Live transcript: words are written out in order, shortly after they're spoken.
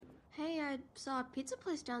I saw a pizza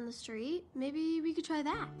place down the street. Maybe we could try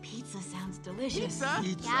that. Pizza sounds delicious. Pizza?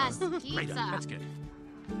 Yes, Great, pizza. that's good.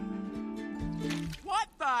 What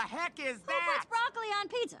the heck is Who that? puts broccoli on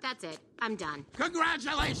pizza? That's it. I'm done.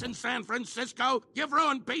 Congratulations, San Francisco. You've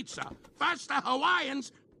ruined pizza. First the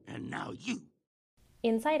Hawaiians, and now you.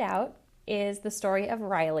 Inside Out is the story of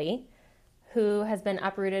Riley, who has been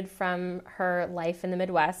uprooted from her life in the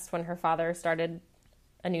Midwest when her father started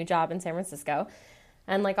a new job in San Francisco.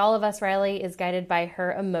 And like all of us, Riley is guided by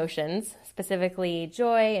her emotions, specifically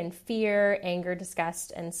joy and fear, anger,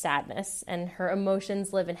 disgust, and sadness. And her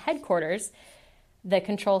emotions live in headquarters, the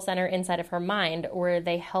control center inside of her mind, where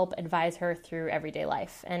they help advise her through everyday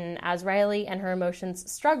life. And as Riley and her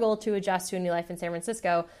emotions struggle to adjust to a new life in San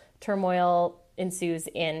Francisco, turmoil ensues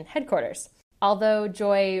in headquarters. Although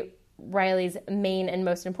joy, Riley's main and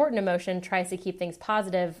most important emotion, tries to keep things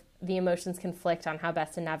positive, the emotions conflict on how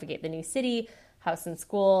best to navigate the new city, house and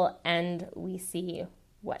school, and we see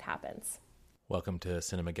what happens. Welcome to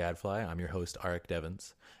Cinema Gadfly. I'm your host, Arik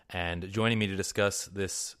Devins. And joining me to discuss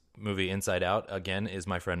this movie Inside Out again is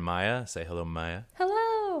my friend Maya. Say hello, Maya.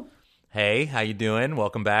 Hello. Hey, how you doing?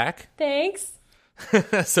 Welcome back. Thanks.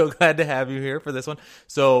 So glad to have you here for this one.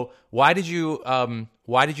 So why did you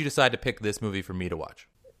decide to pick this movie for me to watch?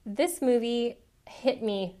 This movie hit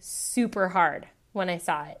me super hard when I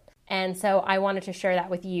saw it. And so I wanted to share that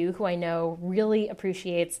with you, who I know really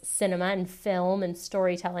appreciates cinema and film and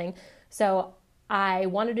storytelling. So I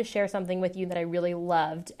wanted to share something with you that I really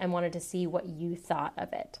loved and wanted to see what you thought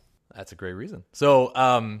of it. That's a great reason. So,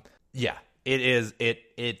 yeah,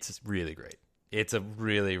 it's really great. It's a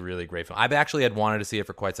really, really great film. I've actually had wanted to see it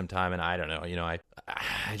for quite some time, and I don't know, I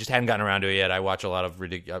just hadn't gotten around to it yet. I watch a lot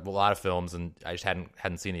of films, and I just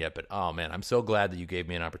hadn't seen it yet. But oh man, I'm so glad that you gave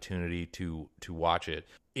me an opportunity to watch it.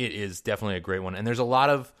 It is definitely a great one, and there's a lot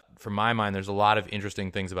of, from my mind, there's a lot of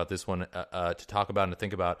interesting things about this one to talk about and to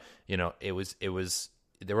think about. There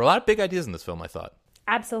were a lot of big ideas in this film, I thought.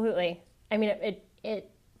 Absolutely. I mean, it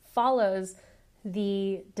follows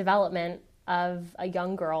the development of a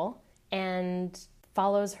young girl and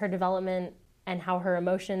follows her development and how her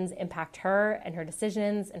emotions impact her and her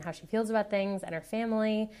decisions and how she feels about things and her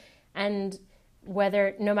family. And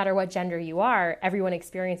no matter what gender you are, everyone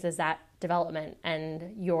experiences that development,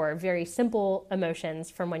 and your very simple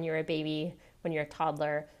emotions from when you're a baby, when you're a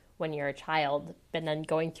toddler, when you're a child, and then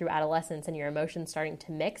going through adolescence and your emotions starting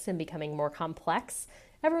to mix and becoming more complex,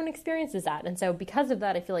 everyone experiences that. And so because of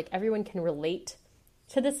that, I feel like everyone can relate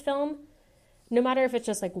to this film, no matter if it's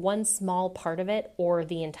just like one small part of it or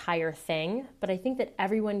the entire thing. But I think that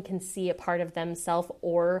everyone can see a part of themselves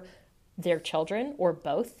or their children or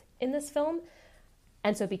both in this film.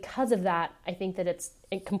 And so because of that, I think that it's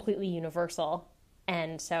completely universal.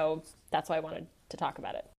 And so that's why I wanted to talk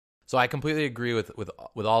about it. So I completely agree with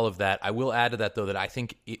all of that. I will add to that, though, that I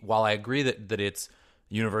think while I agree that it's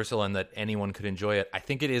universal and that anyone could enjoy it, I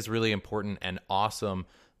think it is really important and awesome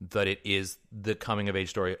that it is the coming-of-age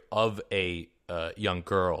story of a young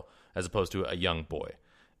girl as opposed to a young boy.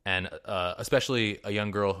 And especially a young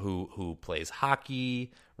girl who plays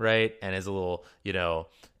hockey, right? And is a little,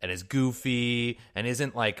 and is goofy and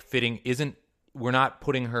isn't like fitting, we're not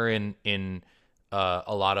putting her in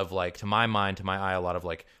a lot of like, to my eye, a lot of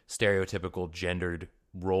like stereotypical gendered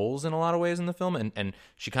roles in a lot of ways in the film. And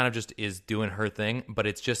she kind of just is doing her thing, but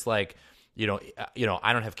it's just like, I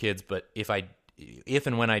don't have kids, but if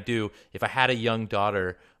and when I do, if I had a young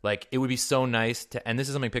daughter, like it would be so nice to, and this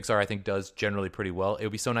is something Pixar I think does generally pretty well. It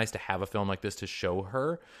would be so nice to have a film like this to show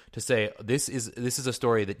her, to say this is a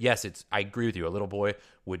story that, yes, I agree with you. A little boy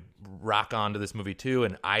would rock on to this movie too,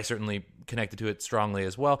 and I certainly connected to it strongly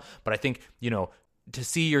as well. But I think to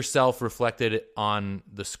see yourself reflected on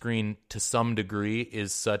the screen to some degree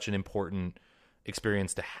is such an important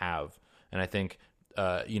experience to have, and I think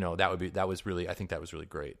that was really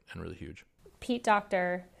great and really huge. Pete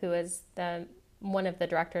Docter, who is one of the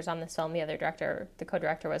directors on this film, the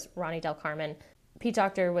co-director was Ronnie Del Carmen. Pete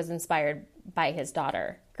Docter was inspired by his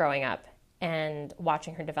daughter growing up and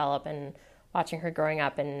watching her develop and watching her growing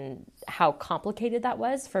up and how complicated that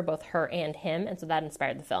was for both her and him, and so that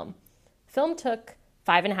inspired the film. The film took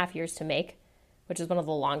 5.5 years to make, which is one of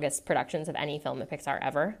the longest productions of any film at Pixar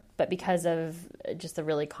ever, but because of just the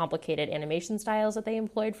really complicated animation styles that they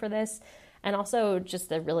employed for this, and also just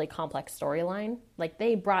the really complex storyline. Like,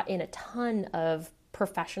 they brought in a ton of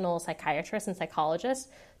professional psychiatrists and psychologists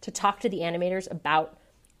to talk to the animators about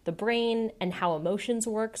the brain and how emotions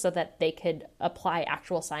work so that they could apply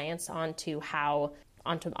actual science onto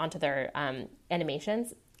their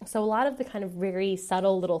animations. So a lot of the kind of very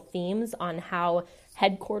subtle little themes on how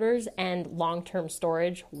headquarters and long-term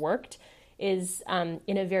storage worked is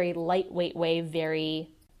in a very lightweight way,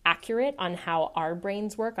 very accurate on how our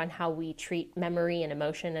brains work, on how we treat memory and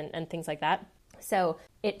emotion and things like that. So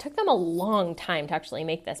it took them a long time to actually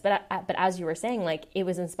make this. But as you were saying, like, it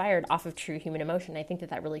was inspired off of true human emotion. I think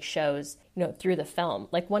that really shows, through the film.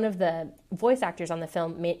 Like, one of the voice actors on the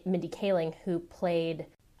film, Mindy Kaling, who played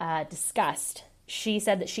Disgust, she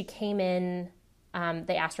said that she came in,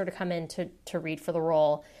 they asked her to come in to read for the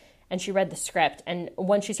role, and she read the script. And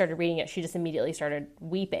once she started reading it, she just immediately started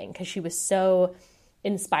weeping because she was so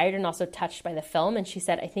inspired and also touched by the film. And she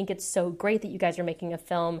said, I think it's so great that you guys are making a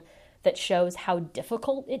film that shows how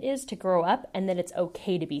difficult it is to grow up and that it's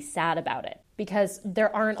okay to be sad about it, because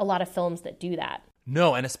there aren't a lot of films that do that.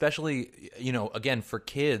 No, and especially, again, for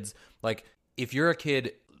kids, like, if you're a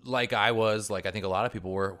kid like I was, like I think a lot of people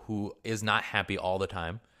were, who is not happy all the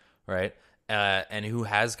time, right? And who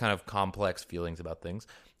has kind of complex feelings about things,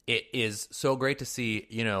 it is so great to see,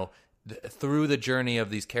 through the journey of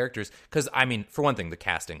these characters. Because, I mean, for one thing, the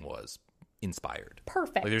casting was inspired.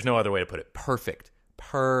 Perfect. Like, there's no other way to put it. Perfect.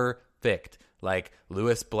 Like,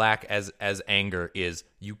 Lewis Black as Anger is,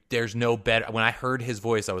 there's no better. When I heard his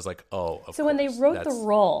voice, I was like, oh, of So when they course, wrote the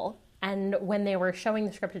role, and when they were showing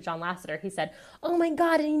the script to John Lasseter, he said, oh my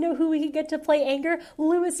God, and you know who we could get to play Anger?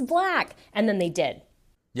 Lewis Black. And then they did.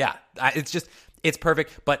 Yeah, it's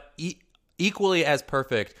perfect. But equally as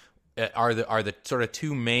perfect are the sort of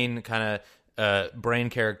two main kind of brain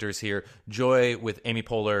characters here. Joy with Amy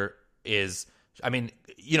Poehler is, I mean,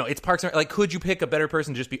 it's Parks and Rec. Like, could you pick a better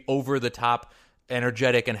person to just be over the top,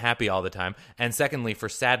 energetic, and happy all the time? And secondly, for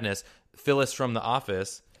sadness, Phyllis from The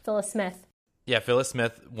Office. Phyllis Smith. Yeah, Phyllis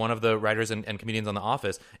Smith, one of the writers and comedians on The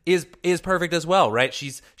Office, is perfect as well, right?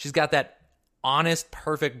 She's got that honest,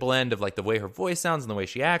 perfect blend of, like, the way her voice sounds and the way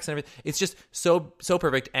she acts and everything. It's just so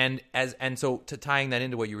perfect. And so to tying that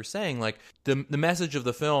into what you were saying, like, the message of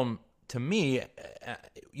the film to me,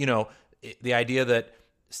 the idea that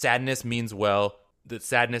sadness means well, that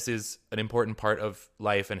sadness is an important part of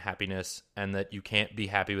life and happiness, and that you can't be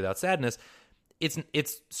happy without sadness.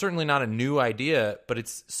 It's certainly not a new idea, but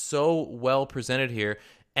it's so well presented here.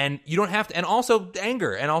 And you don't have to, and also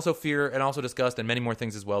anger, and also fear, and also disgust, and many more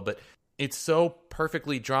things as well. But it's so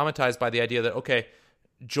perfectly dramatized by the idea that, okay,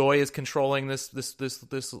 Joy is controlling this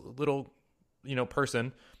little,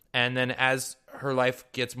 person. And then as her life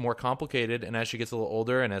gets more complicated, and as she gets a little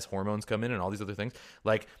older, and as hormones come in and all these other things,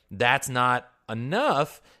 like, that's not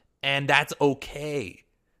enough, and that's okay.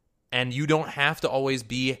 And you don't have to always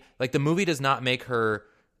be, like, the movie does not make her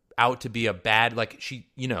out to be a bad, like,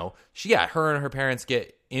 her and her parents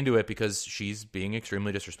get into it because she's being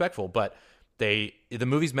extremely disrespectful, but the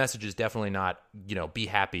movie's message is definitely not, be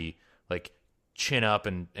happy, like, chin up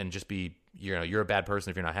and just be, you're a bad person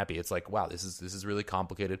if you're not happy. It's like, wow, this is really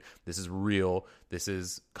complicated. This is real. This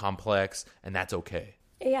is complex, and that's okay.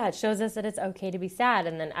 Yeah, it shows us that it's okay to be sad.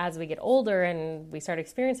 And then as we get older and we start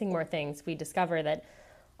experiencing more things, we discover that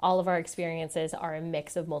all of our experiences are a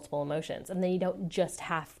mix of multiple emotions. And then you don't just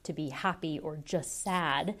have to be happy or just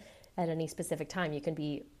sad at any specific time. You can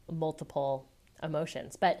be multiple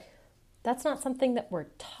emotions. But that's not something that we're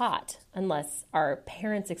taught unless our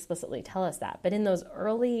parents explicitly tell us that. But in those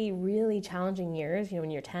early, really challenging years,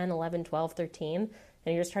 when you're 10, 11, 12, 13,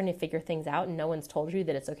 and you're just trying to figure things out and no one's told you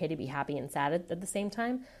that it's okay to be happy and sad at the same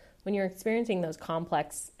time, when you're experiencing those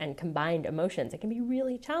complex and combined emotions, it can be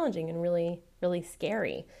really challenging and really, really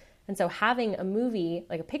scary. And so having a movie,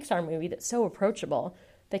 like a Pixar movie, that's so approachable,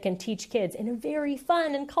 that can teach kids in a very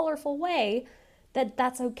fun and colorful way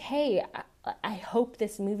that's okay. I hope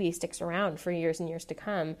this movie sticks around for years and years to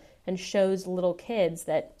come and shows little kids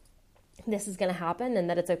that this is going to happen and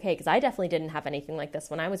that it's okay. Because I definitely didn't have anything like this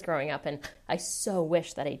when I was growing up, and I so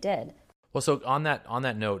wish that I did. Well, so on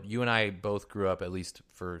that note, you and I both grew up, at least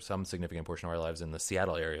for some significant portion of our lives, in the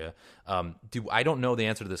Seattle area. I don't know the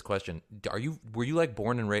answer to this question. Were you like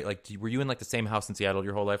born and raised? Like, were you in like the same house in Seattle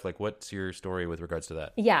your whole life? Like, what's your story with regards to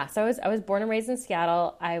that? Yeah, so I was born and raised in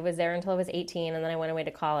Seattle. I was there until I was 18, and then I went away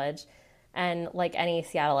to college. And like any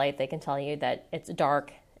Seattleite, they can tell you that it's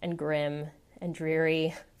dark and grim and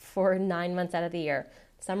dreary for 9 months out of the year.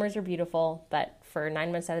 Summers are beautiful, but for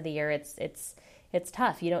 9 months out of the year, it's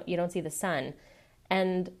tough. You don't see the sun.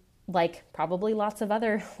 And like probably lots of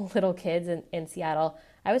other little kids in Seattle,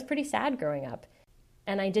 I was pretty sad growing up.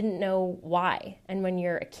 And I didn't know why. And when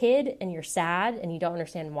you're a kid and you're sad and you don't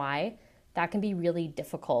understand why, that can be really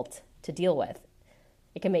difficult to deal with.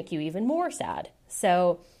 It can make you even more sad.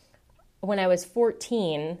 So when I was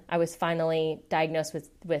 14, I was finally diagnosed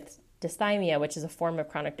with dysthymia, which is a form of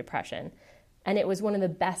chronic depression. And it was one of the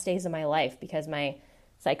best days of my life because my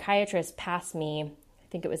psychiatrist passed me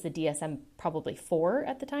think it was the DSM probably 4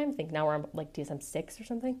 at the time. I think now we're on like DSM 6 or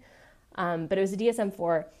something. But it was a DSM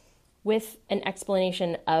 4 with an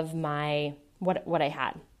explanation of what I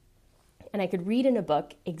had. And I could read in a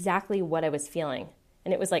book exactly what I was feeling.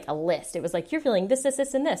 And it was like a list. It was like, you're feeling this, this,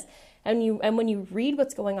 this, and this. And when you read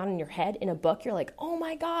what's going on in your head in a book, you're like, oh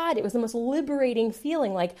my God, it was the most liberating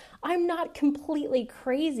feeling. Like, I'm not completely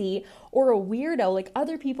crazy or a weirdo. Like,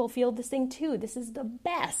 other people feel this thing too. This is the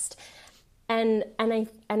best. And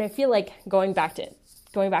I feel like going back to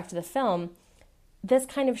the film, this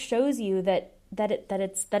kind of shows you that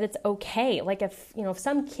it's okay. Like, if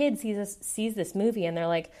some kid sees this movie and they're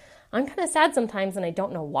like, I'm kind of sad sometimes and I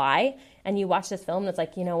don't know why. And you watch this film and it's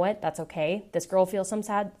like, you know what? That's okay. This girl feels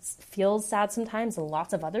sad sometimes, and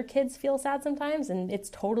lots of other kids feel sad sometimes, and it's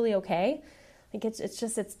totally okay. Like,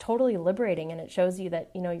 it's totally liberating, and it shows you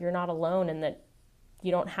that, you're not alone, and that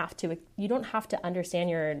you don't have to understand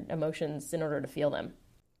your emotions in order to feel them.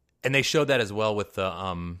 And they showed that as well with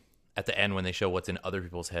the at the end when they show what's in other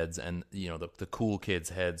people's heads, and the cool kids'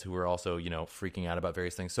 heads who are also freaking out about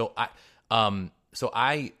various things. So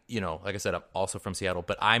I, like I said, I'm also from Seattle,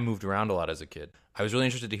 but I moved around a lot as a kid. I was really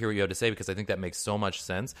interested to hear what you had to say, because I think that makes so much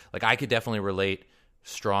sense. Like, I could definitely relate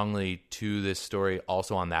strongly to this story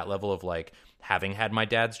also on that level of, like, having had my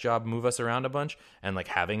dad's job move us around a bunch, and like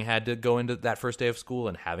having had to go into that first day of school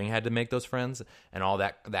and having had to make those friends and all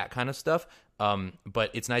that kind of stuff.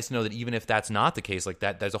 But it's nice to know that even if that's not the case, like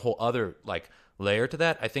that, there's a whole other like layer to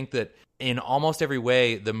that. I think that in almost every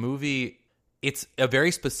way, the movie, it's a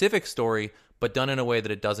very specific story, but done in a way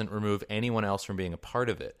that it doesn't remove anyone else from being a part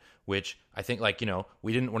of it, which I think, like,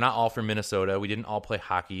 we're not all from Minnesota. We didn't all play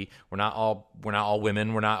hockey. We're not all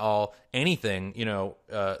women. We're not all anything,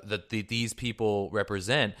 that these people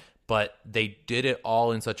represent, but they did it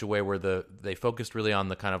all in such a way where they focused really on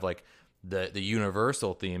the kind of like the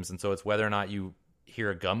universal themes. And so it's whether or not you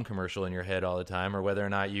hear a gum commercial in your head all the time, or whether or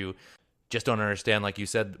not you just don't understand, like you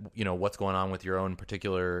said, what's going on with your own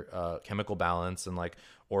particular chemical balance, and like,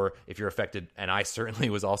 or if you're affected, and I certainly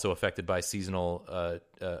was also affected by seasonal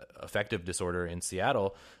affective disorder in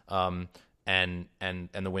Seattle, and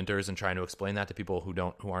the winters, and trying to explain that to people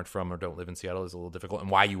who aren't from or don't live in Seattle is a little difficult, and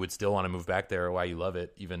why you would still want to move back there, or why you love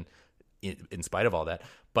it even in spite of all that.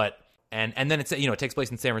 But and then it's it takes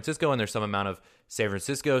place in San Francisco, and there's some amount of San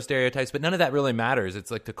Francisco stereotypes, but none of that really matters.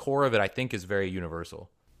 It's like the core of it, I think, is very universal.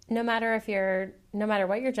 No matter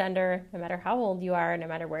what your gender, no matter how old you are, no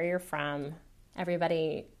matter where you're from,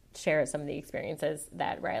 everybody shares some of the experiences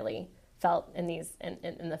that Riley felt in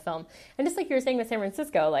the film. And just like you were saying with San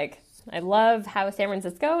Francisco, like, I love how San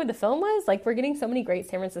Francisco the film was. Like, we're getting so many great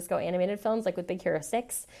San Francisco animated films, like with Big Hero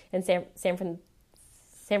 6 and San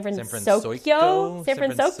Francisco.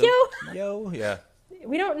 Yeah.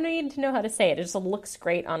 We don't need to know how to say it. It just looks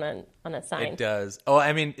great on a sign. It does. Oh,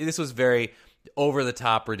 I mean, this was very over the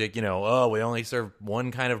top, ridiculous. Oh, we only serve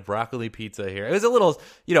one kind of broccoli pizza here. It was a little,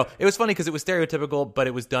 it was funny because it was stereotypical, but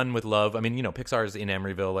it was done with love. I mean, Pixar's in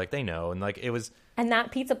Emeryville, like, they know, and like it was. And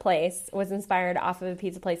that pizza place was inspired off of a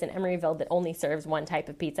pizza place in Emeryville that only serves one type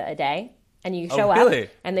of pizza a day, and you show up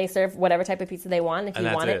and they serve whatever type of pizza they want. If you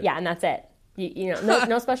want it, yeah, and that's it.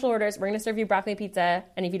 No special orders. We're going to serve you broccoli pizza,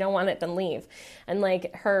 and if you don't want it, then leave. And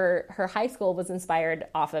like her high school was inspired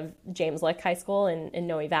off of James Lick High School in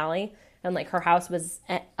Noe Valley. And like her house was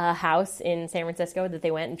a house in San Francisco that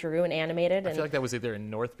they went and drew and animated. I feel like that was either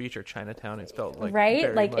in North Beach or Chinatown. It felt like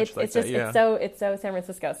right, like it's like just that, yeah. it's so San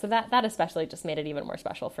Francisco. So that especially just made it even more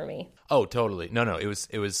special for me. Oh, totally. No, it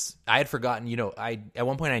was. I had forgotten. At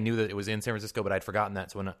one point I knew that it was in San Francisco, but I'd forgotten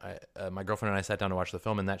that. So when my girlfriend and I sat down to watch the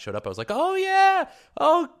film and that showed up, I was like, oh yeah,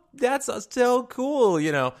 oh that's so cool.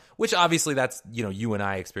 Which obviously that's you and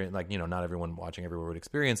I experience. Like not everyone watching everywhere would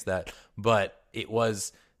experience that, but it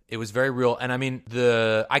was very real. And I mean,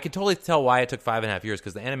 I could totally tell why it took 5.5 years,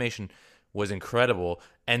 because the animation was incredible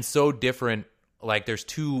and so different. Like, there's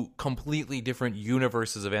two completely different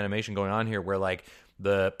universes of animation going on here, where like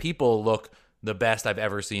the people look the best I've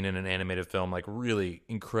ever seen in an animated film, like really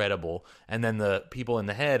incredible. And then the people in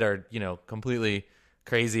the head are, completely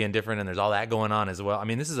crazy and different. And there's all that going on as well. I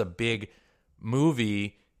mean, this is a big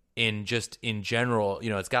movie in general.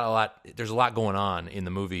 It's got there's a lot going on in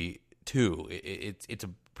the movie too. It's a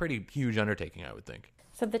pretty huge undertaking, I would think.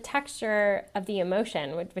 So the texture of the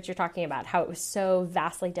emotion, which you're talking about, how it was so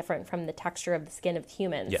vastly different from the texture of the skin of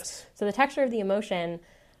humans. Yes. So the texture of the emotion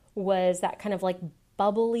was that kind of like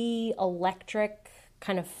bubbly, electric,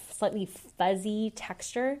 kind of slightly fuzzy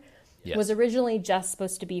texture. Yes. Was originally just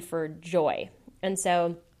supposed to be for joy. And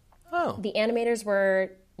so the animators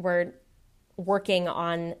were working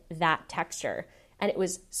on that texture. And it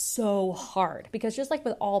was so hard because just like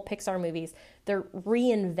with all Pixar movies, they're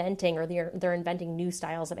reinventing or they're inventing new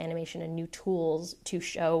styles of animation and new tools to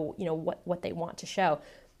show, what they want to show.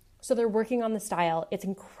 So they're working on the style. It's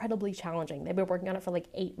incredibly challenging. They've been working on it for like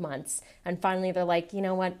 8 months. And finally they're like, you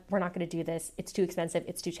know what? We're not going to do this. It's too expensive.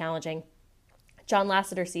 It's too challenging. John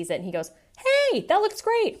Lasseter sees it and he goes, hey, that looks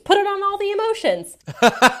great. Put it on all the emotions.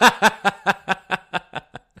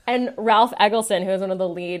 And Ralph Eggleston, who is one of the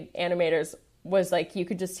lead animators, was like, you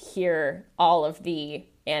could just hear all of the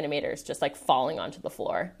animators just like falling onto the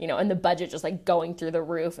floor, and the budget just like going through the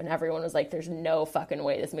roof. And everyone was like, there's no fucking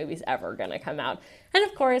way this movie's ever going to come out. And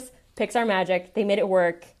of course, Pixar magic, they made it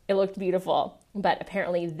work. It looked beautiful. But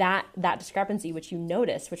apparently that discrepancy, which you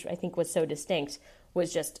noticed, which I think was so distinct,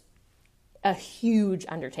 was just a huge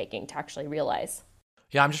undertaking to actually realize.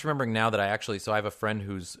 Yeah, I'm just remembering now that I have a friend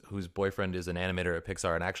whose boyfriend is an animator at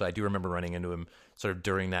Pixar, and actually I do remember running into him sort of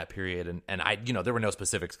during that period, and I, there were no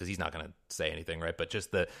specifics because he's not going to say anything, right? But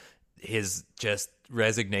just his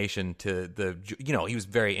resignation to he was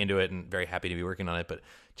very into it and very happy to be working on it, but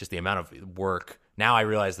just the amount of work. Now I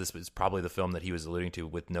realize this was probably the film that he was alluding to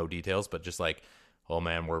with no details, but just like, oh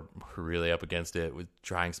man, we're really up against it. We're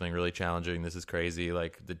trying something really challenging. This is crazy.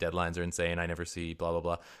 Like the deadlines are insane. I never see blah, blah,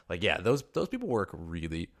 blah. Like, yeah, those people work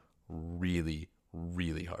really, really,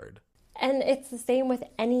 really hard. And it's the same with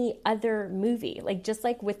any other movie. Like just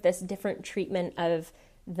like with this different treatment of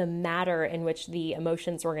the matter in which the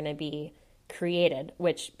emotions were going to be created,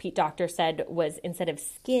 which Pete Docter said was instead of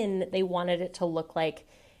skin, they wanted it to look like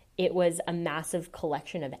it was a massive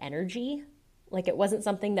collection of energy. Like it wasn't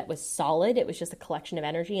something that was solid. It was just a collection of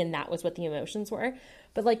energy, and that was what the emotions were.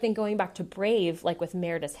 But like then going back to Brave, like with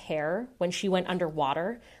Merida's hair, when she went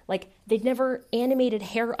underwater, like they'd never animated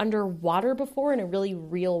hair underwater before in a really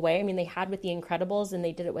real way. I mean, they had with The Incredibles and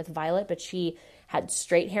they did it with Violet, but she had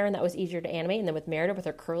straight hair and that was easier to animate. And then with Merida with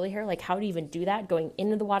her curly hair, like how do you even do that? Going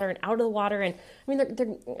into the water and out of the water. And I mean,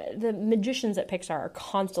 the magicians at Pixar are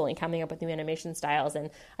constantly coming up with new animation styles. And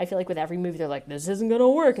I feel like with every movie, they're like, this isn't going to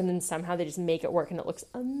work. And then somehow they just make it work and it looks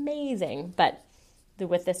amazing. But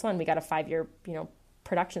with this one, we got a 5-year,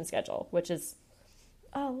 production schedule, which is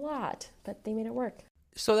a lot, but they made it work.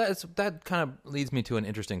 So that kind of leads me to an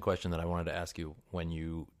interesting question that I wanted to ask you when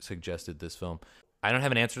you suggested this film. I don't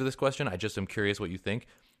have an answer to this question. I just am curious what you think.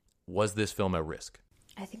 Was this film a risk?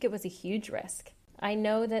 I think it was a huge risk. I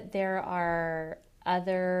know that there are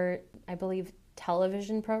other, I believe,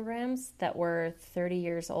 television programs that were 30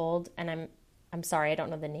 years old, and I'm sorry, I don't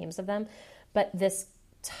know the names of them, but this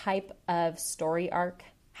type of story arc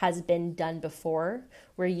has been done before,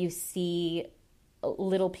 where you see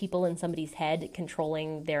little people in somebody's head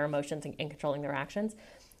controlling their emotions and controlling their actions.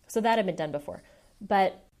 So that had been done before.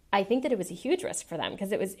 But I think that it was a huge risk for them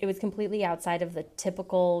because it was completely outside of the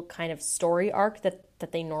typical kind of story arc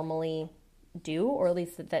that they normally do, or at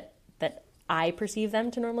least that I perceive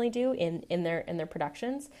them to normally do in their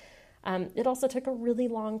productions. It also took a really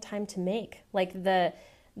long time to make. Like the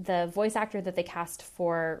voice actor that they cast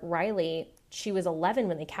for Riley, she was 11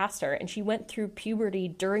 when they cast her, and she went through puberty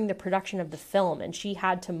during the production of the film, and she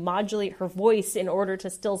had to modulate her voice in order to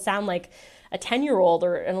still sound like a 10-year-old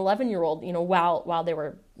or an 11-year-old, while they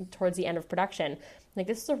were towards the end of production. Like,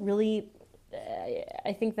 this is a really,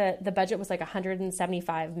 I think that the budget was like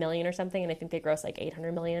 $175 million or something, and I think they grossed like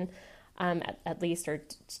 $800 million at least, or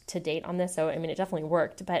to date on this. So, I mean, it definitely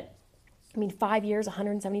worked, but I mean, 5 years,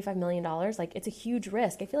 $175 million, like it's a huge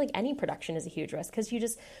risk. I feel like any production is a huge risk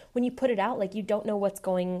because when you put it out, like you don't know what's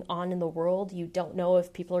going on in the world. You don't know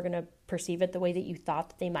if people are going to perceive it the way that you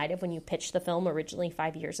thought that they might have when you pitched the film originally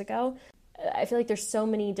 5 years ago. I feel like there's so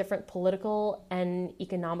many different political and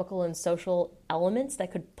economical and social elements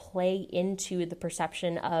that could play into the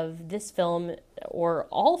perception of this film or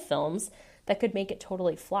all films that could make it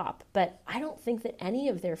totally flop. But I don't think that any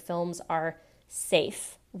of their films are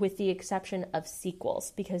safe, with the exception of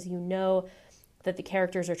sequels, because you know that the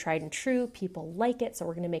characters are tried and true, people like it, so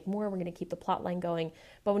we're going to make more, we're going to keep the plot line going.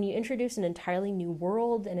 But when you introduce an entirely new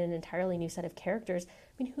world and an entirely new set of characters,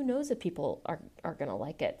 I mean, who knows if people are going to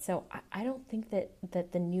like it? So I don't think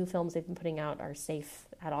that the new films they've been putting out are safe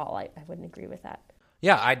at all. I wouldn't agree with that.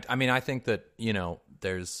 Yeah, I mean, I think that,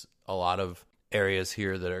 there's a lot of areas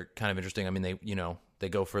here that are kind of interesting. I mean, they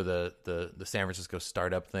go for the San Francisco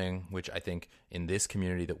startup thing, which I think in this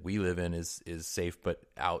community that we live in is safe, but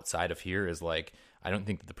outside of here is like, I don't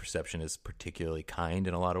think that the perception is particularly kind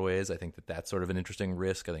in a lot of ways. I think that that's sort of an interesting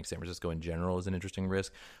risk. I think San Francisco in general is an interesting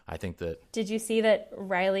risk. I think that... Did you see that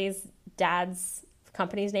Riley's dad's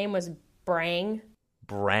company's name was Brang?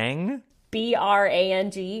 Brang?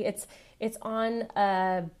 B-R-A-N-G. It's on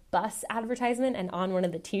a bus advertisement and on one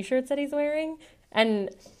of the t-shirts that he's wearing. And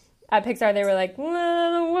at Pixar, they were like,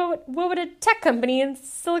 what would a tech company in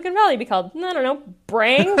Silicon Valley be called? I don't know.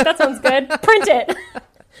 Brang? That sounds good. Print it.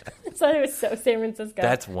 So it was so San Francisco.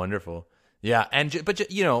 That's wonderful. Yeah,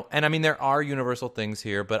 but you know, and I mean, there are universal things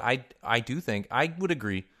here, but I do think I would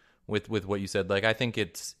agree with what you said. Like, I think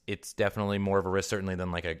it's definitely more of a risk, certainly,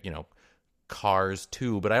 than like a, you know, Cars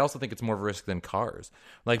 2, but I also think it's more of a risk than Cars,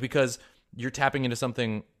 like, because you're tapping into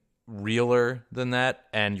something realer than that,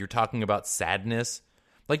 and you're talking about sadness.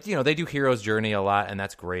 Like, you know, they do Hero's Journey a lot, and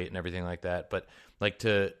that's great and everything like that, but like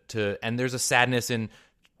and there's a sadness in,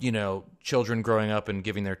 you know, children growing up and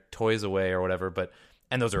giving their toys away or whatever,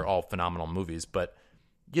 and those are all phenomenal movies, but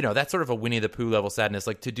you know, that's sort of a Winnie the Pooh level sadness.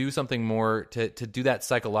 Like, to do something more, to do that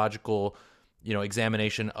psychological, you know,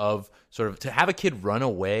 examination of sort of, to have a kid run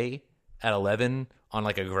away at 11 on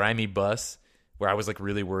like a grimy bus, where I was like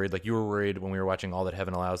really worried. Like, you were worried when we were watching All That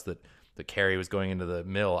Heaven Allows that Carrie was going into the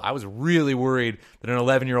mill. I was really worried that an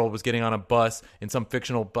 11-year-old was getting on a bus in some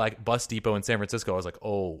fictional bus depot in San Francisco. I was like,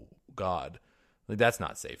 oh God, like, that's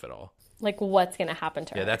not safe at all. Like, what's going to happen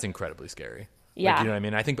to her? Yeah, that's incredibly scary. Yeah. Like, you know what I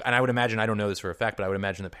mean? I think, and I would imagine, I don't know this for a fact, but I would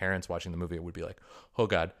imagine the parents watching the movie would be like, oh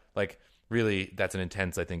God, like, really, that's an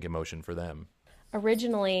intense, I think, emotion for them.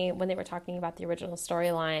 Originally, when they were talking about the original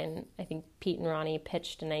storyline, I think Pete and Ronnie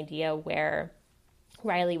pitched an idea where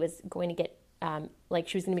Riley was going to get, like,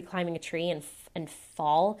 she was going to be climbing a tree and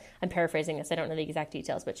fall. I'm paraphrasing this. I don't know the exact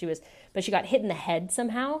details, but she got hit in the head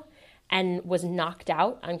somehow and was knocked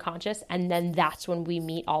out unconscious. And then that's when we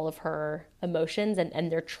meet all of her emotions,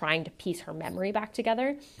 and they're trying to piece her memory back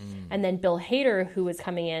together. And then Bill Hader, who was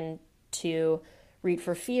coming in to read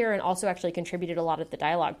for Fear and also actually contributed a lot of the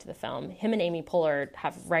dialogue to the film, him and Amy Poehler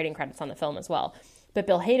have writing credits on the film as well. But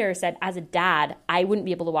Bill Hader said, as a dad, I wouldn't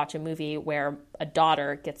be able to watch a movie where a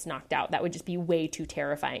daughter gets knocked out. That would just be way too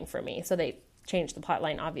terrifying for me. So they changed the plot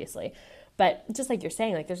line, obviously. But just like you're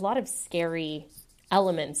saying, like, there's a lot of scary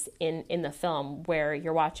elements in the film where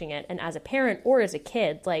you're watching it, and as a parent or as a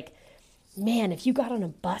kid, like, man, if you got on a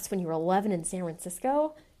bus when you were 11 in San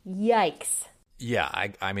Francisco, yikes. Yeah,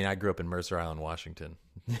 I mean, I grew up in Mercer Island, Washington.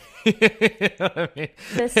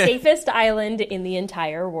 The safest island in the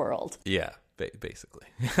entire world. Yeah, basically.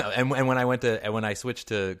 And when I switched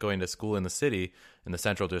to going to school in the city, in the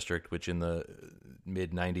Central District, which in the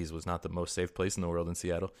mid 90s was not the most safe place in the world in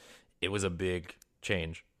Seattle, it was a big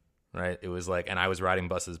change. Right, it was like, and I was riding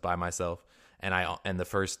buses by myself, and the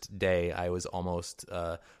first day I was almost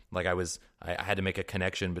like I had to make a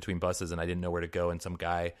connection between buses, and I didn't know where to go. And some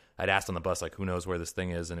guy, I'd asked on the bus, like, who knows where this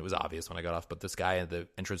thing is, and it was obvious when I got off. But this guy at the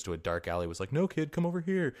entrance to a dark alley was like, "No, kid, come over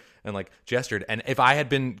here," and like gestured. And if I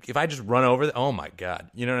just run over, oh my God,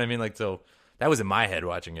 you know what I mean? Like, so that was in my head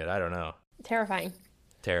watching it. I don't know. Terrifying.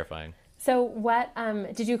 So, what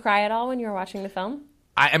did you cry at all when you were watching the film?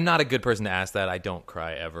 I am not a good person to ask that. I don't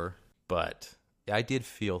cry ever. But I did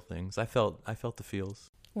feel things. I felt the feels.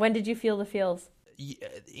 When did you feel the feels?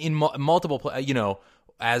 In multiple, you know,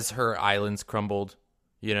 as her islands crumbled,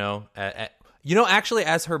 you know, actually,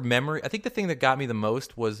 as her memory, I think the thing that got me the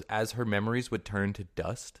most was as her memories would turn to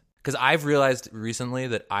dust. Because I've realized recently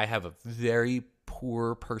that I have a very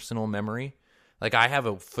poor personal memory. Like, I have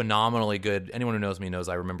a phenomenally good, anyone who knows me knows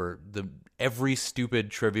I remember every stupid,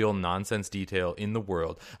 trivial, nonsense detail in the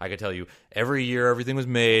world. I could tell you every year everything was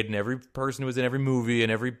made and every person who was in every movie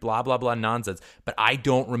and every blah, blah, blah nonsense. But I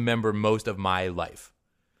don't remember most of my life,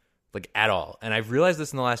 like, at all. And I've realized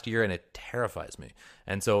this in the last year, and it terrifies me.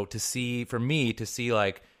 And so for me to see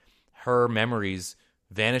like her memories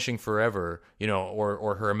vanishing forever, you know,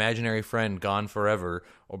 or her imaginary friend gone forever,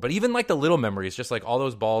 but even like the little memories, just like all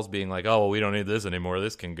those balls being like, oh, well, we don't need this anymore,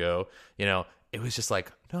 this can go, you know, it was just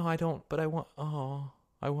like, no, I don't, but I want,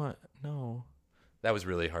 no. That was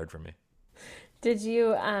really hard for me. Did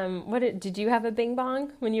you, did you have a bing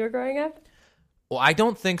bong when you were growing up? Well, I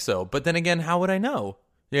don't think so, but then again, how would I know,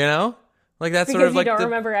 you know? Like, that's because sort of like you don't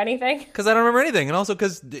remember anything? Because I don't remember anything. And also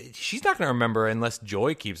because she's not going to remember unless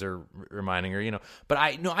Joy keeps her reminding her, you know. But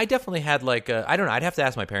I definitely had like, I don't know. I'd have to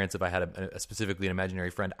ask my parents if I had a specifically an imaginary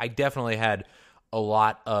friend. I definitely had a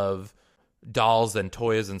lot of dolls and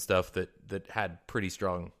toys and stuff that had pretty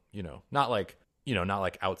strong, you know, not like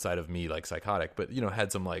outside of me, like psychotic, but, you know,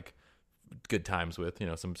 had some like good times with, you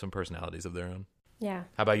know, some personalities of their own. Yeah.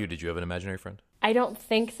 How about you? Did you have an imaginary friend? I don't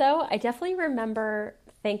think so. I definitely remember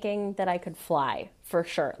thinking that I could fly, for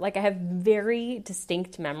sure. Like, I have very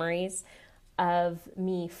distinct memories of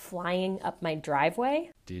me flying up my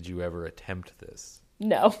driveway. Did you ever attempt this?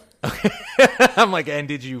 No. I'm like, and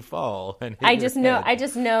did you fall? And I just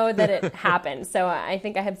know that it happened. So I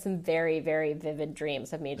think I have some very, very vivid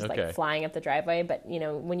dreams of me just like flying up the driveway. But, you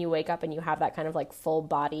know, when you wake up and you have that kind of like full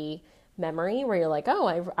body memory where you're like,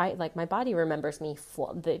 oh, I like my body remembers me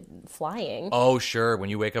flying. Oh, sure. When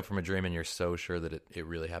you wake up from a dream and you're so sure that it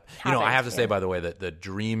really happened. You know, I have to say, by the way, that the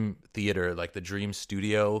Dream Theater, like the Dream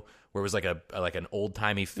Studio, where it was like an old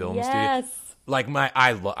timey film studio. Like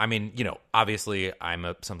I mean, you know, obviously I'm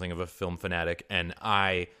something of a film fanatic, and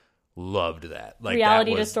I loved that. Like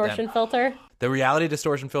reality distortion filter. The reality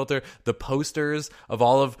distortion filter, the posters of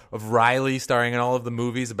all of Riley starring in all of the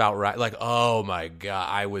movies about Riley. Like, oh my God,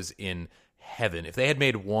 I was in heaven. If they had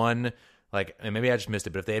made one, like, and maybe I just missed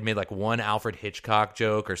it, but if they had made like one Alfred Hitchcock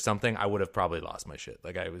joke or something, I would have probably lost my shit.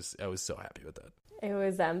 Like I was so happy with that. It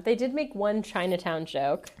was they did make one Chinatown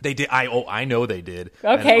joke. They did. I know they did.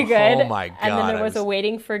 Okay, and, good. Oh my God. And then there was a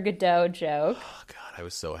Waiting for Godot joke. Oh God, I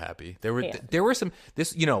was so happy. There were some,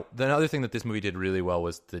 this, you know, the other thing that this movie did really well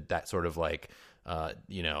was that sort of like,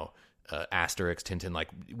 you know, Asterix, Tintin, like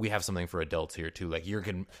we have something for adults here too. Like you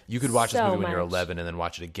could watch this movie when you're 11 and then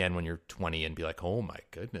watch it again when you're 20 and be like, oh my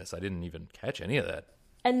goodness, I didn't even catch any of that.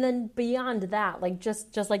 And then beyond that, like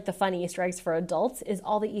just like the fun Easter eggs for adults is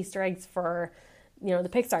all the Easter eggs for, you know, the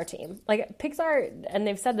Pixar team. Like Pixar, and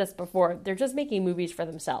they've said this before, they're just making movies for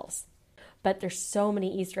themselves. But there's so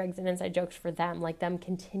many Easter eggs and inside jokes for them, like them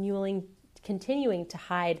continuing to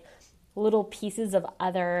hide little pieces of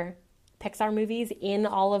other Pixar movies in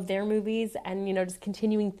all of their movies, and, you know, just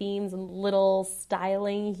continuing themes and little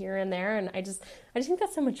styling here and there. And I just think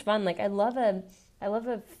that's so much fun. Like I love a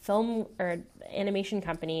film or animation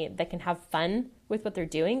company that can have fun with what they're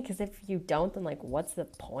doing, because if you don't, then like what's the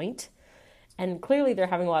point? And clearly they're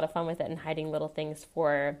having a lot of fun with it and hiding little things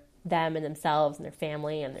for them and themselves and their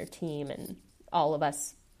family and their team and all of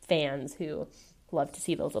us fans who love to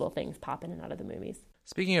see those little things pop in and out of the movies.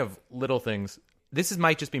 Speaking of little things,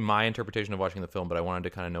 might just be my interpretation of watching the film, but I wanted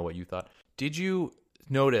to kind of know what you thought. Did you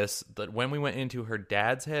notice that when we went into her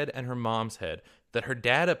dad's head and her mom's head, that her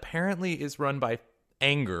dad apparently is run by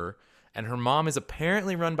anger and her mom is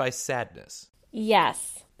apparently run by sadness?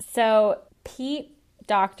 Yes. So Pete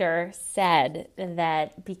Docter said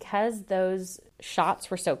that because those shots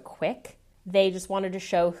were so quick, they just wanted to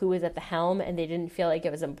show who was at the helm, and they didn't feel like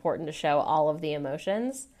it was important to show all of the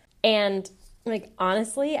emotions. And like,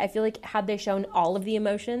 honestly, I feel like had they shown all of the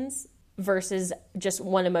emotions versus just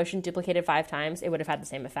one emotion duplicated 5 times, it would have had the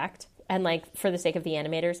same effect. And like, for the sake of the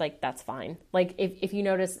animators, like, that's fine. Like, if you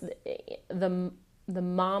notice, the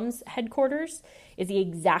mom's headquarters is the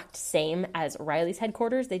exact same as Riley's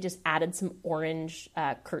headquarters. They just added some orange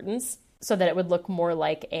curtains so that it would look more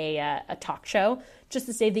like a talk show, just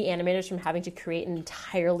to save the animators from having to create an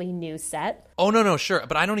entirely new set. Oh, no, sure.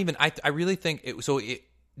 But I don't even, I really think,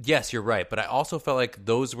 yes, you're right. But I also felt like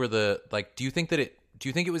those were do you think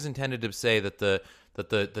it was intended to say that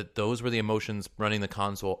that those were the emotions running the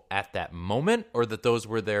console at that moment, or that those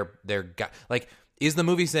were their like, is the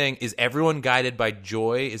movie saying, is everyone guided by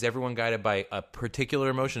joy? Is everyone guided by a particular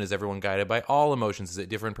emotion? Is everyone guided by all emotions? Is it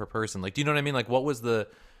different per person? Like, do you know what I mean? Like, what do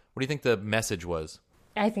you think the message was?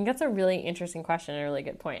 I think that's a really interesting question and a really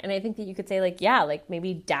good point. And I think that you could say, like, yeah, like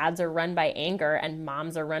maybe dads are run by anger and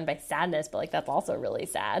moms are run by sadness, but like that's also really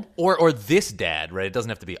sad. Or this dad, right? It doesn't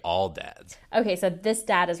have to be all dads. Okay, so this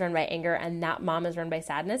dad is run by anger and that mom is run by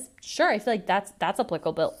sadness. Sure, I feel like that's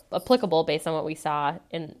applicable based on what we saw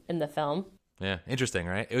in the film. Yeah, interesting,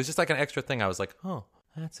 right? It was just like an extra thing. I was like, oh,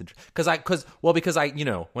 that's interesting. Because I, you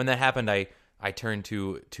know, when that happened, I turned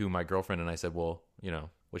to my girlfriend and I said, well, you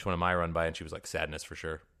know, which one am I run by? And she was like, sadness for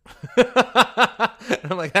sure. And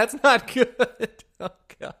I'm like, that's not good. Oh,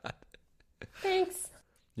 God. Thanks.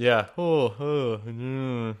 Yeah.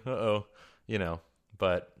 Uh-oh. You know,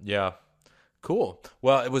 but yeah. Cool.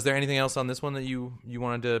 Well, was there anything else on this one that you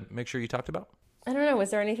wanted to make sure you talked about? I don't know.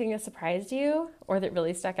 Was there anything that surprised you or that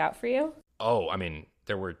really stuck out for you? Oh, I mean,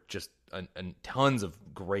 there were just tons of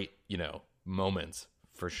great, you know, moments.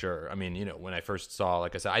 For sure. I mean, you know, when I first saw,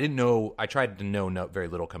 like I said, I tried to know very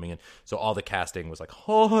little coming in. So all the casting was like,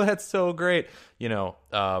 oh, that's so great. You know,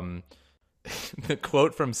 the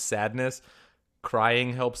quote from Sadness,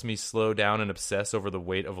 crying helps me slow down and obsess over the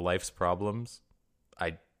weight of life's problems.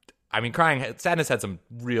 I mean, Sadness had some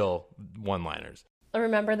real one-liners.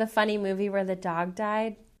 Remember the funny movie where the dog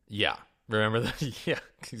died? Yeah. Remember that? Yeah,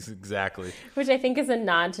 exactly. Which I think is a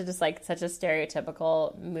nod to just like such a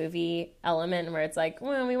stereotypical movie element where it's like,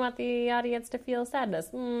 well, we want the audience to feel sadness.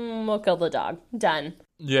 We'll kill the dog. Done.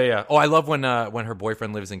 Yeah. Oh, I love when her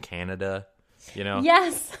boyfriend lives in Canada, you know?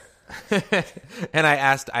 Yes. And I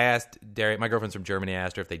asked Darian, my girlfriend's from Germany, I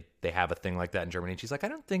asked her if they have a thing like that in Germany. And she's like, I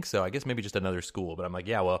don't think so. I guess maybe just another school. But I'm like,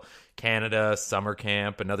 yeah, well, Canada, summer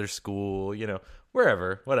camp, another school, you know,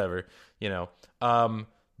 wherever, whatever, you know.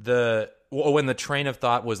 when the train of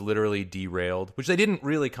thought was literally derailed, which they didn't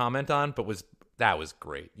really comment on, but that was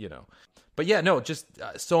great, But yeah, no, just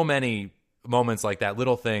so many moments like that,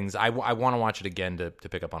 little things. I want to watch it again to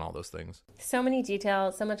pick up on all those things. So many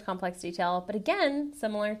details, so much complex detail. But again,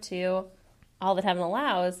 similar to All That Heaven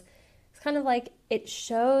Allows, it's kind of like it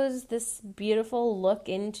shows this beautiful look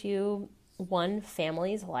into one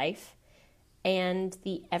family's life and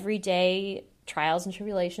the everyday trials and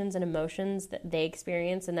tribulations and emotions that they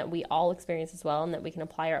experience and that we all experience as well, and that we can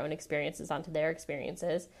apply our own experiences onto their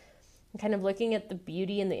experiences. And kind of looking at the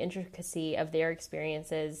beauty and the intricacy of their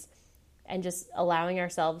experiences and just allowing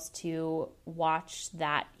ourselves to watch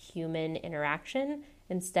that human interaction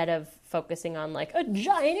instead of focusing on like a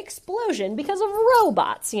giant explosion because of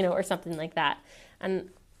robots, or something like that.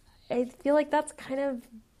 And I feel like that's kind of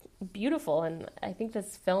beautiful. And I think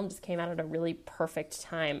this film just came out at a really perfect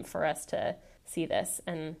time for us to see this.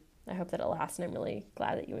 And I hope that it lasts. And I'm really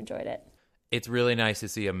glad that you enjoyed it. It's really nice to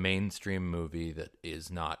see a mainstream movie that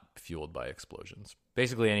is not fueled by explosions.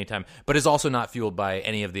 Basically anytime, but is also not fueled by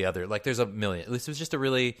any of the other, like there's a million. This was just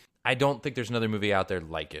I don't think there's another movie out there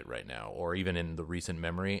like it right now, or even in the recent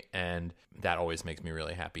memory, and that always makes me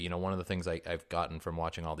really happy. One of the things I've gotten from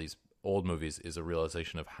watching all these old movies is a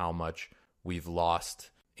realization of how much we've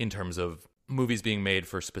lost in terms of movies being made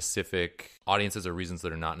for specific audiences or reasons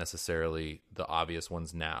that are not necessarily the obvious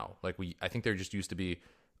ones now. I think there just used to be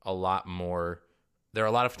a lot more. There are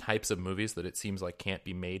a lot of types of movies that it seems like can't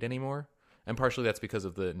be made anymore. And partially that's because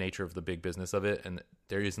of the nature of the big business of it. And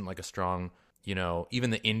there isn't like a strong, even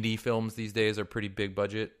the indie films these days are pretty big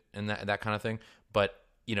budget and that kind of thing. But,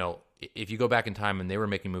 if you go back in time and they were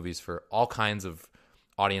making movies for all kinds of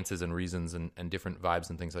audiences and reasons and different vibes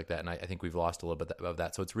and things like that. And I think we've lost a little bit of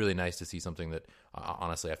that. So it's really nice to see something that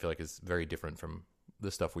honestly, I feel like is very different from the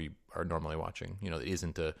stuff we are normally watching. That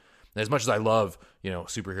isn't as much as I love,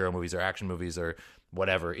 superhero movies or action movies or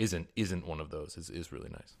whatever, isn't one of those is really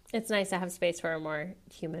nice. It's nice to have space for a more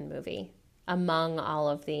human movie among all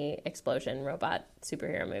of the explosion robot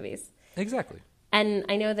superhero movies. Exactly. And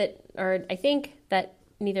I think that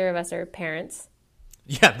neither of us are parents.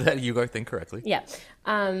 Yeah, that you think correctly. Yeah.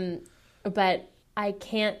 But I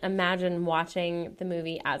can't imagine watching the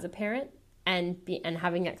movie as a parent and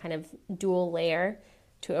having that kind of dual layer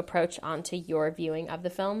to approach onto your viewing of the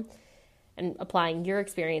film and applying your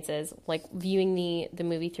experiences, like viewing the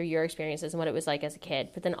movie through your experiences and what it was like as a kid,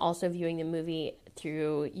 but then also viewing the movie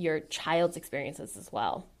through your child's experiences as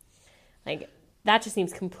well. Like, that just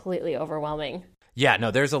seems completely overwhelming. Yeah,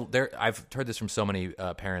 no, I've heard this from so many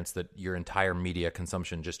parents that your entire media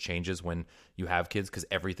consumption just changes when you have kids because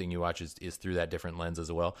everything you watch is through that different lens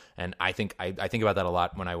as well. And I think about that a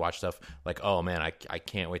lot when I watch stuff like, oh man, I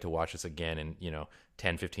can't wait to watch this again in,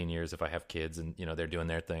 10, 15 years if I have kids and, they're doing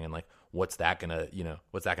their thing and like, what's that gonna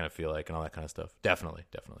feel like and all that kind of stuff. Definitely.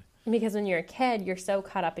 Because when you're a kid, you're so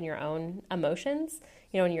caught up in your own emotions,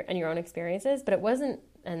 and your own experiences, but it wasn't,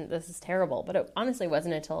 and this is terrible, but it honestly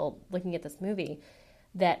wasn't until looking at this movie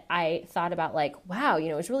that I thought about like, wow,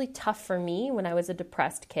 it was really tough for me when I was a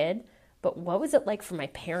depressed kid, but what was it like for my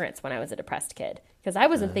parents when I was a depressed kid? Because I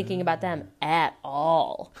wasn't thinking about them at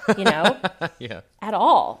all, Yeah. At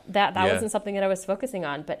all. That wasn't something that I was focusing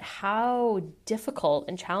on, but how difficult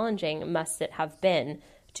and challenging must it have been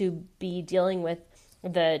to be dealing with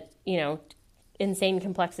the, insane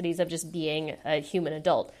complexities of just being a human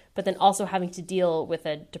adult, but then also having to deal with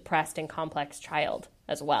a depressed and complex child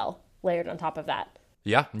as well, layered on top of that.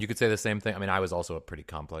 Yeah, you could say the same thing. I mean, I was also a pretty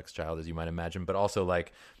complex child, as you might imagine, but also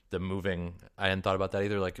like the moving, I hadn't thought about that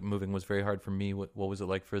either. Like moving was very hard for me. What was it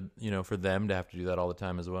like for them to have to do that all the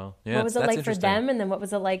time as well? Yeah, what was it like for them? And then what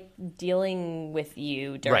was it like dealing with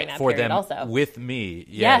you during that period them, also? With me.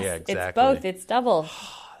 Yeah, yes, yeah, exactly. It's both. It's double.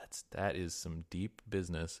 That is some deep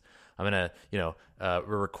business. I'm going to,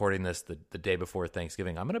 we're recording this the day before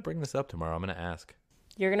Thanksgiving. I'm going to bring this up tomorrow. I'm going to ask.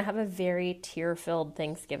 You're going to have a very tear-filled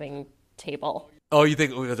Thanksgiving table. Oh, you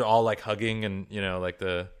think they're all like hugging and, you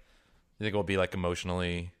think it will be like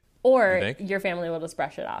emotionally? Or your family will just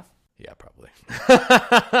brush it off. Yeah, probably.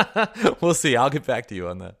 We'll see. I'll get back to you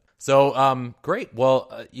on that. So, great. Well,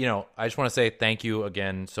 I just want to say thank you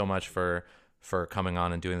again so much for coming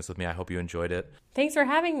on and doing this with me. I hope you enjoyed it. Thanks for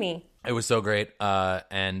having me. It was so great.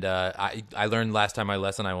 And I learned last time my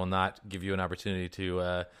lesson, I will not give you an opportunity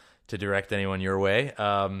to direct anyone your way,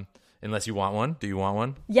 unless you want one. Do you want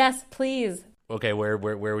one? Yes, please. Okay, where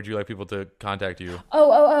would you like people to contact you?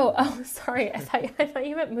 Oh, sorry. I thought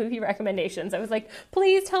you meant movie recommendations. I was like,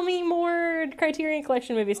 please tell me more Criterion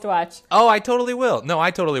Collection movies to watch. Oh, I totally will. No,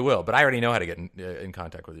 I totally will. But I already know how to get in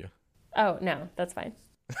contact with you. Oh, no, that's fine.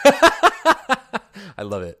 I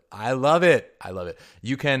love it. I love it. I love it.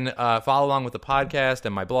 You can follow along with the podcast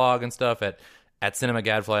and my blog and stuff at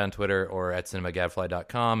CinemaGadfly on Twitter or at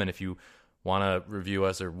cinemagadfly.com. And if you want to review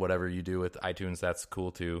us or whatever you do with iTunes, that's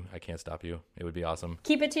cool too. I can't stop you. It would be awesome.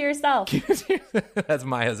 Keep it to yourself. That's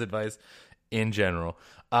Maya's advice in general.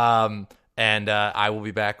 And I will be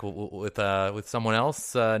back with someone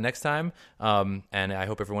else next time. And I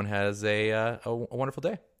hope everyone has a wonderful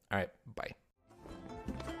day. All right, bye.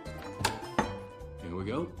 Here we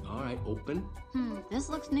go. All right, open. This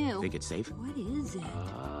looks new. Think it's safe? What is it?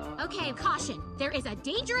 Okay, caution. There is a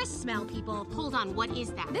dangerous smell, people. Hold on, what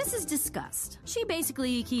is that? This is disgust. She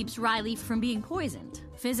basically keeps Riley from being poisoned,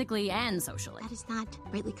 physically and socially. That is not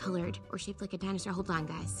brightly colored or shaped like a dinosaur. Hold on,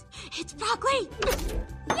 guys. It's broccoli!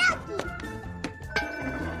 Yucky!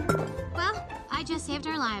 Well, I just saved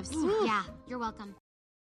our lives. Yeah, you're welcome.